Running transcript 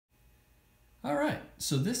All right,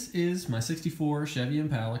 so this is my 64 Chevy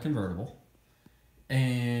Impala convertible.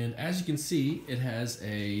 And as you can see, it has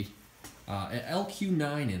an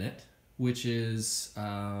LQ9 in it, which is,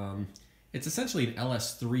 it's essentially an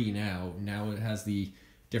LS3 now. Now it has the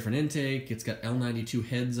different intake, it's got L92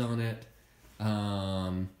 heads on it.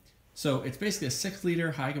 So it's basically a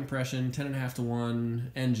 6-liter high compression,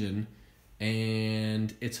 10.5-to-1 engine,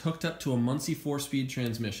 and it's hooked up to a Muncie 4-speed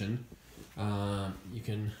transmission. You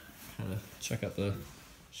can kind of check out the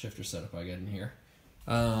shifter setup I got in here.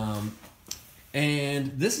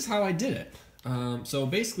 And this is how I did it. So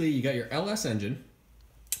basically you got your LS engine,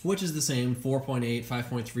 which is the same 4.8,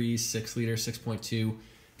 5.3, 6-liter, 6.2.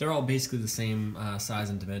 They're all basically the same size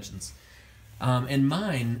and dimensions. And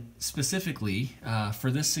mine, specifically, for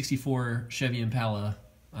this 64 Chevy Impala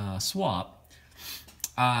swap,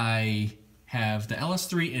 I have the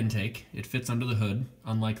LS3 intake. It fits under the hood,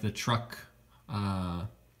 unlike the truck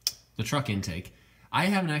intake. I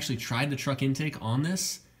haven't actually tried the truck intake on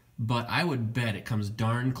this, but I would bet it comes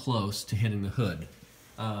darn close to hitting the hood.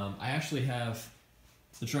 I actually have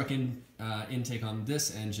the truck intake on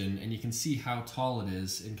this engine, and you can see how tall it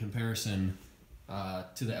is in comparison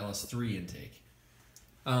to the LS3 intake.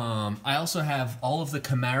 I also have all of the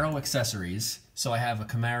Camaro accessories. So I have a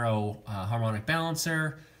Camaro harmonic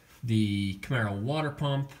balancer, the Camaro water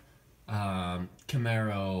pump,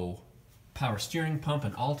 Camaro power steering pump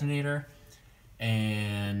and alternator,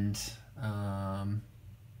 and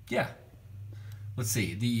yeah, let's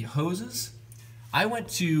see, the hoses. I went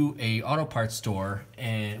to a auto parts store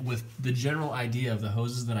and with the general idea of the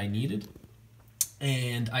hoses that I needed,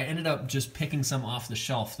 and I ended up just picking some off the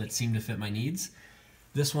shelf that seemed to fit my needs.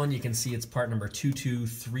 This one, you can see it's part number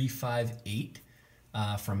 22358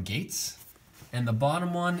 from Gates, and the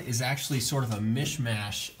bottom one is actually sort of a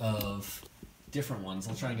mishmash of different ones.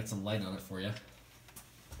 I'll try and get some light on it for you.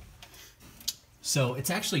 So it's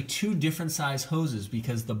actually two different size hoses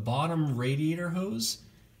because the bottom radiator hose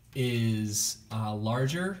is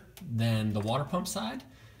larger than the water pump side.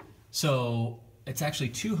 So it's actually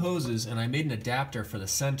two hoses, and I made an adapter for the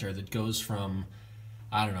center that goes from,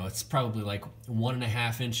 I don't know, it's probably like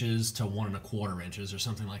 1.5 inches to 1.25 inches or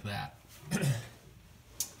something like that.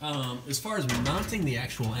 As far as mounting the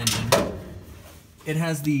actual engine, it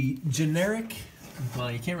has the generic,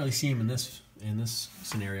 well, you can't really see them in this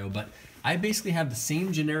scenario, but I basically have the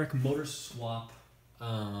same generic motor swap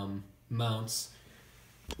mounts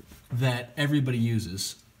that everybody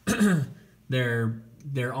uses. They're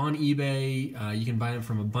on eBay. You can buy them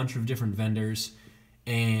from a bunch of different vendors,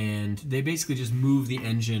 and they basically just move the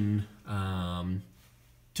engine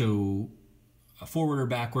to forward or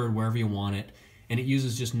backward, wherever you want it, and it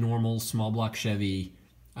uses just normal small block Chevy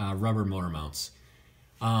rubber motor mounts.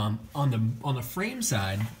 On the frame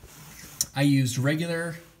side, I used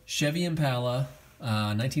regular Chevy Impala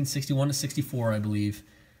 1961 to 64, I believe,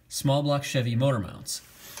 small block Chevy motor mounts.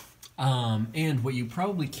 And what you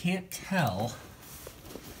probably can't tell,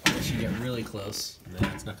 if you get really close, nah,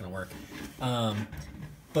 it's not going to work.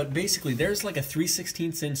 But basically, there's like a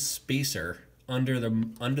 3/16 inch spacer under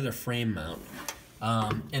the frame mount,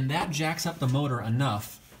 and that jacks up the motor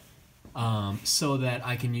enough so that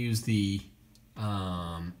I can use the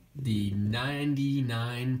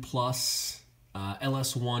 99 plus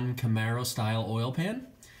LS1 Camaro style oil pan.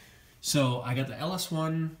 So I got the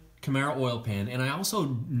LS1 Camaro oil pan, and I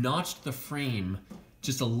also notched the frame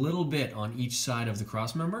just a little bit on each side of the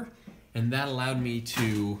crossmember, and that allowed me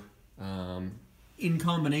to, in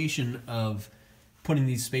combination of putting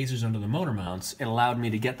these spacers under the motor mounts, it allowed me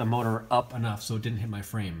to get the motor up enough so it didn't hit my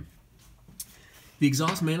frame. The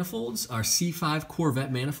exhaust manifolds are C5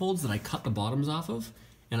 Corvette manifolds that I cut the bottoms off of,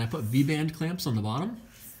 and I put V-band clamps on the bottom,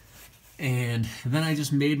 and then I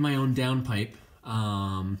just made my own downpipe.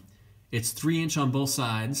 It's 3-inch on both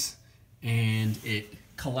sides, and it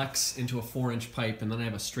collects into a 4-inch pipe, and then I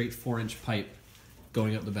have a straight 4-inch pipe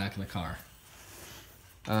going up the back of the car.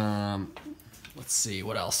 Let's see,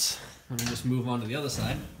 what else? Let me just move on to the other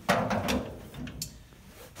side.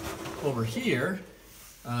 Over here,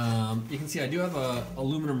 you can see I do have a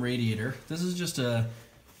aluminum radiator. This is just a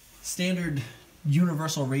standard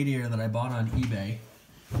universal radiator that I bought on eBay,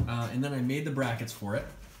 and then I made the brackets for it.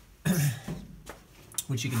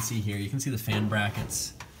 Which you can see here. You can see the fan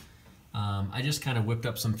brackets. I just kind of whipped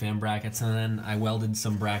up some fan brackets, and then I welded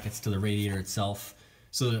some brackets to the radiator itself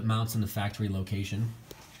so that it mounts in the factory location.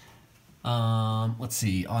 Let's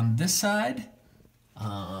see, on this side,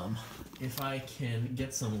 if I can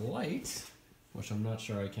get some light, which I'm not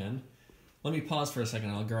sure I can. Let me pause for a second,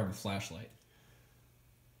 I'll grab a flashlight.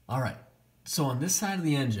 Alright, so on this side of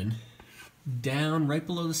the engine, down right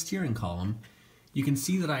below the steering column, you can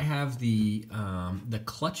see that I have the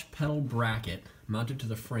clutch pedal bracket mounted to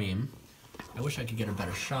the frame. I wish I could get a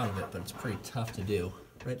better shot of it, but it's pretty tough to do.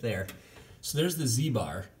 Right there. So there's the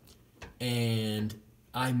Z-bar, and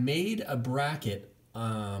I made a bracket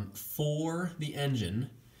for the engine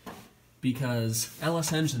because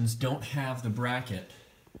LS engines don't have the bracket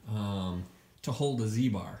to hold a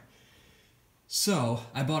Z-bar. So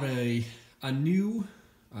I bought a new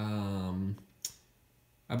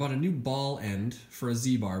ball end for a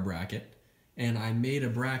Z-bar bracket, and I made a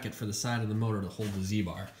bracket for the side of the motor to hold the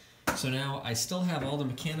Z-bar. So now I still have all the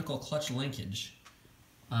mechanical clutch linkage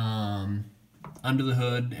under the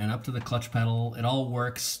hood and up to the clutch pedal. It all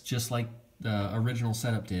works just like the original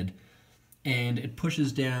setup did, and it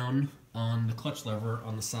pushes down on the clutch lever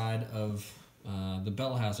on the side of the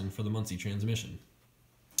Bellhousing for the Muncie transmission.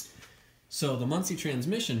 So the Muncie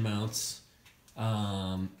transmission mounts,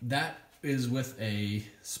 that is with a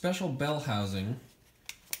special Bellhousing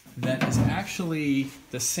that is actually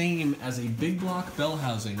the same as a big block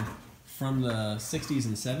Bellhousing from the 60s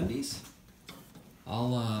and 70s.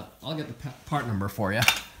 I'll get the part number for you.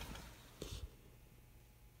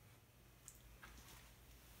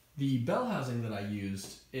 The Bellhousing that I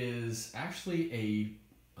used is actually a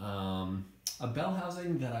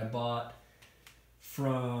Bellhousing that I bought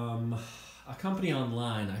from a company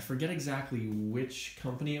online. I forget exactly which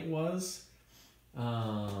company it was,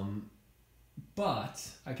 but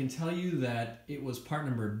I can tell you that it was part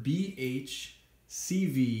number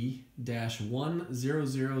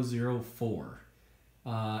BHCV-10004.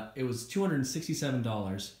 It was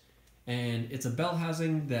 $267, and it's a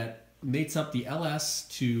Bellhousing that mates up the LS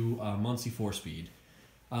to Muncie 4-speed.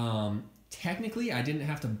 Technically, I didn't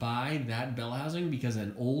have to buy that Bellhousing because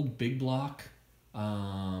an old big block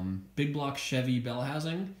Chevy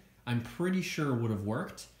Bellhousing, I'm pretty sure would have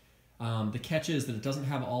worked. The catch is that it doesn't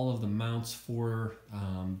have all of the mounts for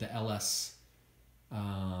the LS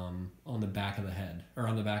on the back of the head, or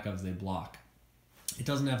on the back of the block. It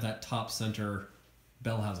doesn't have that top center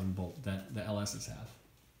Bellhousing bolt that the LSs have.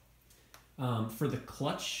 For the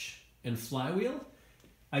clutch and flywheel,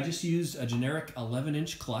 I just used a generic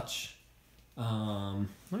 11-inch clutch. Let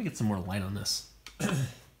me get some more light on this.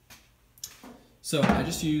 So I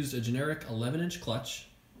just used a generic 11-inch clutch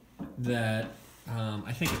that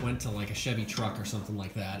I think it went to like a Chevy Truck or something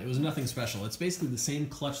like that. It was nothing special. It's basically the same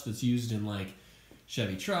clutch that's used in like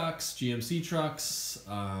Chevy Trucks, GMC trucks,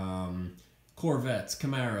 Corvettes,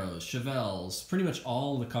 Camaros, Chevelles, pretty much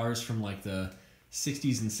all the cars from like the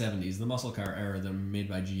 60s and 70s, the muscle car era that were made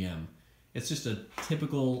by GM. It's just a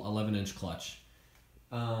typical 11-inch clutch.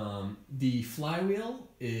 The flywheel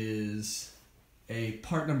is a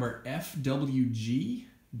part number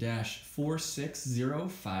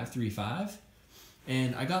FWG-460535,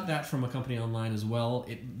 and I got that from a company online as well.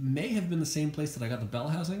 It may have been the same place that I got the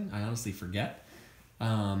Bellhousing. I honestly forget.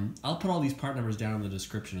 I'll put all these part numbers down in the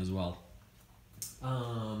description as well.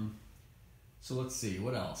 So let's see,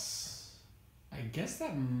 what else? I guess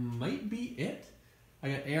that might be it. I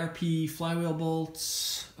got ARP flywheel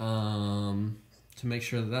bolts to make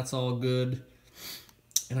sure that that's all good.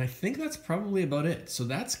 And I think that's probably about it. So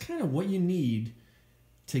that's kind of what you need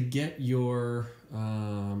to get your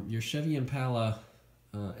Chevy Impala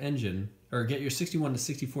engine, or get your 61 to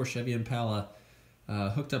 64 Chevy Impala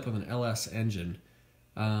hooked up with an LS engine.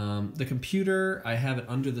 The computer, I have it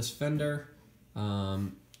under this fender.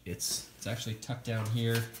 It's actually tucked down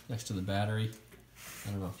here next to the battery.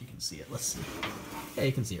 I don't know if you can see it. Let's see. Yeah,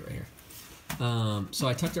 you can see it right here. So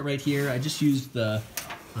I tucked it right here. I just used the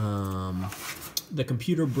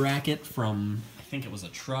computer bracket from, I think it was a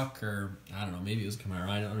truck, or I don't know, maybe it was a Camaro.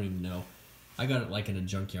 I don't even know. I got it like in a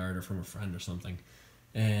junkyard or from a friend or something.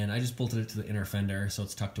 And I just bolted it to the inner fender so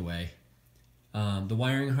it's tucked away. The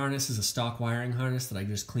wiring harness is a stock wiring harness that I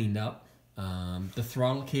just cleaned up. The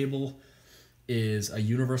throttle cable is a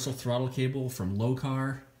universal throttle cable from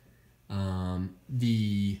Locar.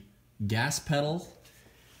 The gas pedal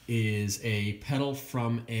is a pedal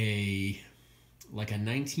from a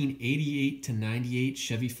 1988 to 98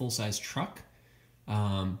 Chevy full-size truck,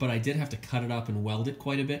 but I did have to cut it up and weld it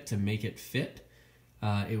quite a bit to make it fit.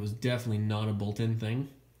 It was definitely not a bolt-in thing,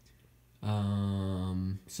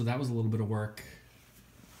 so that was a little bit of work.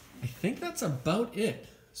 I think that's about it.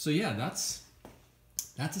 So yeah, that's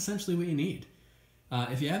essentially what you need.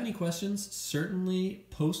 If you have any questions, certainly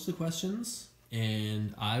post the questions,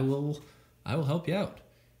 and I will help you out.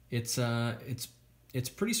 It's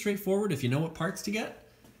pretty straightforward if you know what parts to get.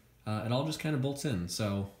 It all just kind of bolts in.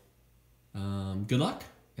 So good luck,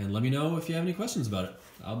 and let me know if you have any questions about it.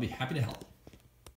 I'll be happy to help.